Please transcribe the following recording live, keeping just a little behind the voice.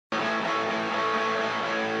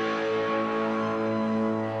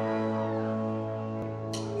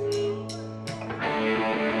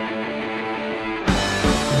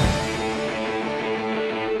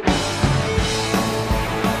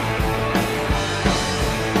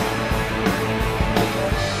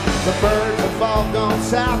The birds have all gone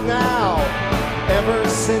south now, ever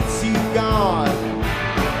since you've gone.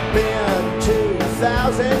 Been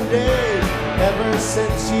 2,000 days, ever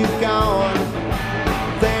since you've gone.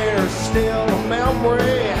 There's still a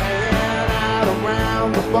memory hanging out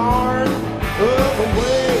around the barn of the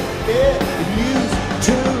way it used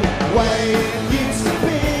to, way it used to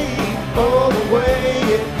be, oh, the way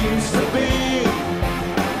it used to be.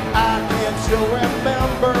 I can still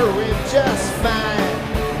remember it just fine,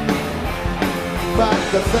 but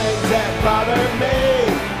the things that bother me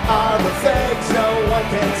are the things no one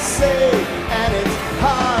can see, and it's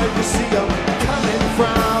hard to see them coming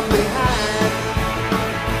from behind.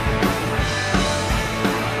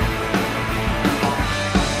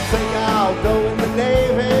 Think I'll go in the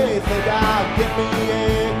Navy, think I'll get me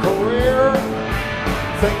a career,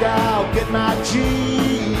 think I'll get my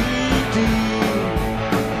GED.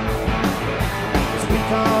 It's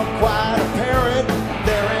become quite apparent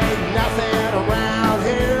there ain't nothing around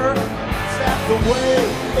here except the way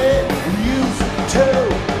it used to,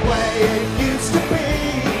 way it used to be,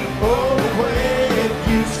 oh, the way it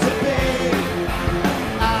used to be.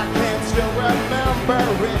 I can still remember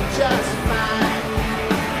it just fine,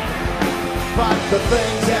 but the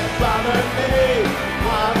things that bother me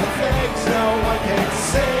are the things no one can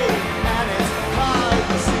see, and it's hard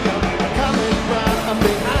to see them coming from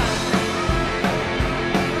behind.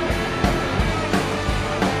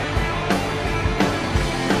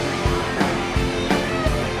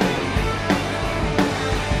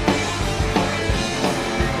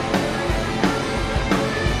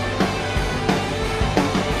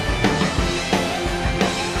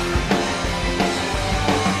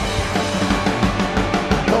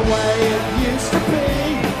 The way it used to be,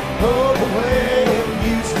 oh, the way it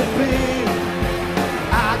used to be.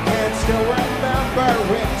 I can still remember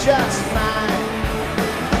it just fine,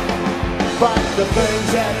 but the things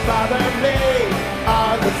that bother me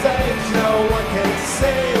are the things no one can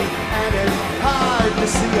see, and it's hard to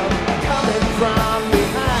see them coming from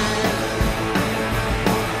behind.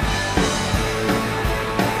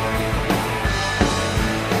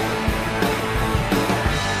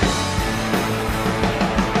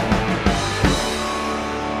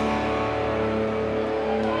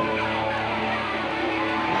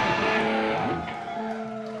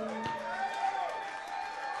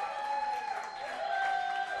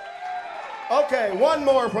 Okay, one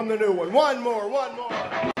more from the new one. One more.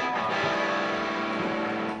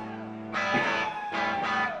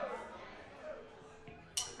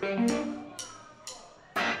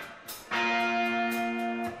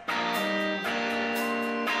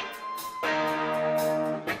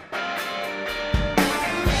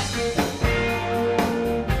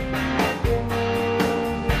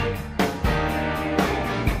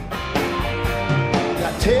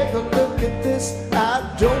 Now take a look at this,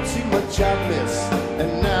 I don't see much I miss,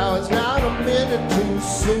 and now it's not a minute too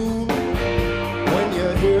soon. When you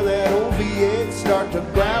hear that old V8 start to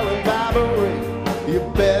growl and vibrate, you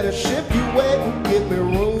better shift your weight and give me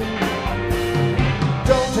room.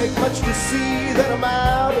 Don't take much to see that I'm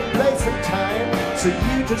out of place and time, so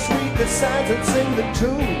you just read the signs and sing the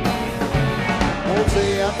tune. Won't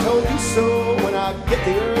say I told you so when I get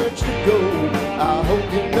the urge to go. I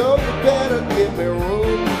hope you know you better give me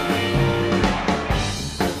room.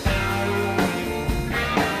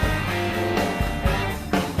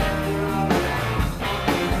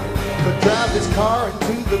 Drive this car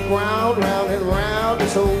into the ground, round and round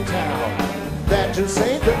this old town. That just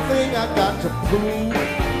ain't the thing I got to prove.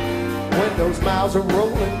 When those miles are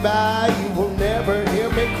rolling by, you will never hear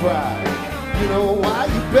me cry. You know why?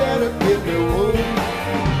 You better give me room.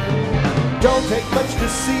 Don't take much to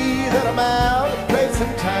see that I'm out of place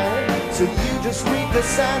and time, so you just read the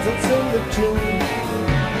signs and sing the tune.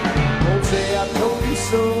 Won't say I told you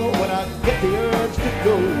so when I get the urge to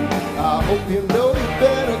go. I hope you know you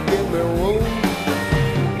better give me room.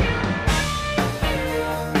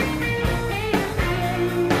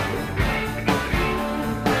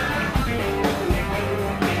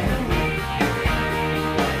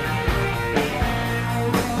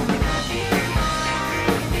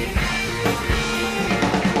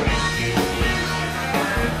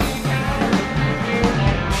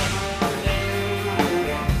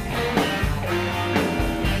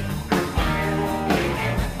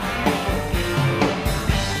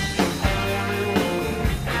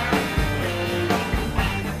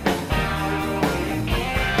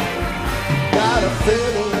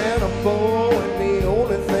 Fiddle and a bow, and the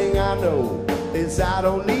only thing I know is I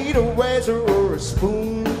don't need a razor or a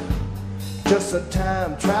spoon. Just a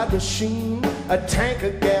time-tried machine, a tank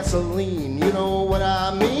of gasoline. You know what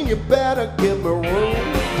I mean? You better give me room.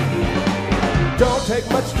 Don't take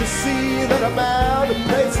much to see that I'm out of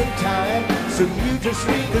place and time, so you just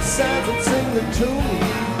read the signs and sing the tune.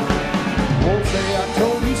 Won't say I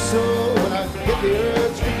told you so when I get the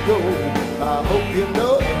urge to go. I hope you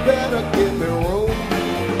know you better give me room.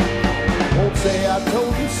 Won't say I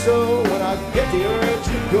told you so when I get the urge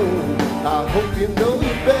to go. I hope you know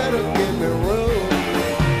you better give me room.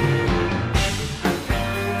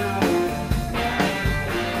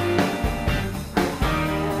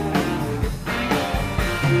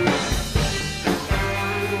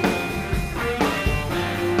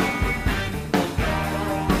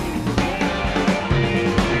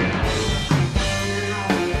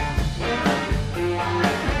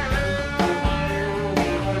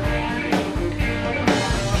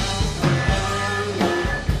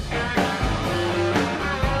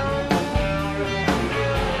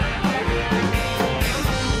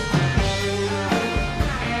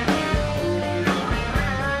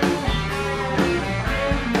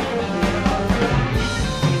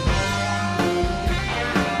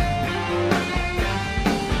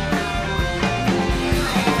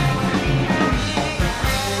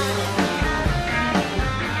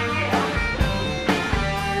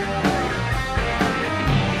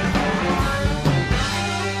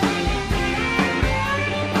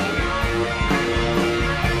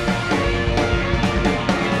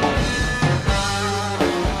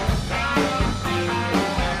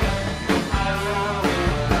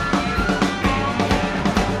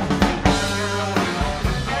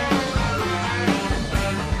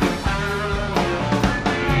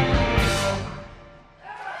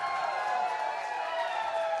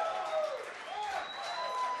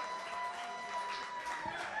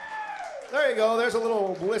 There you go. There's a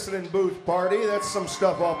little listening booth party. That's some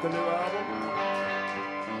stuff off the new album.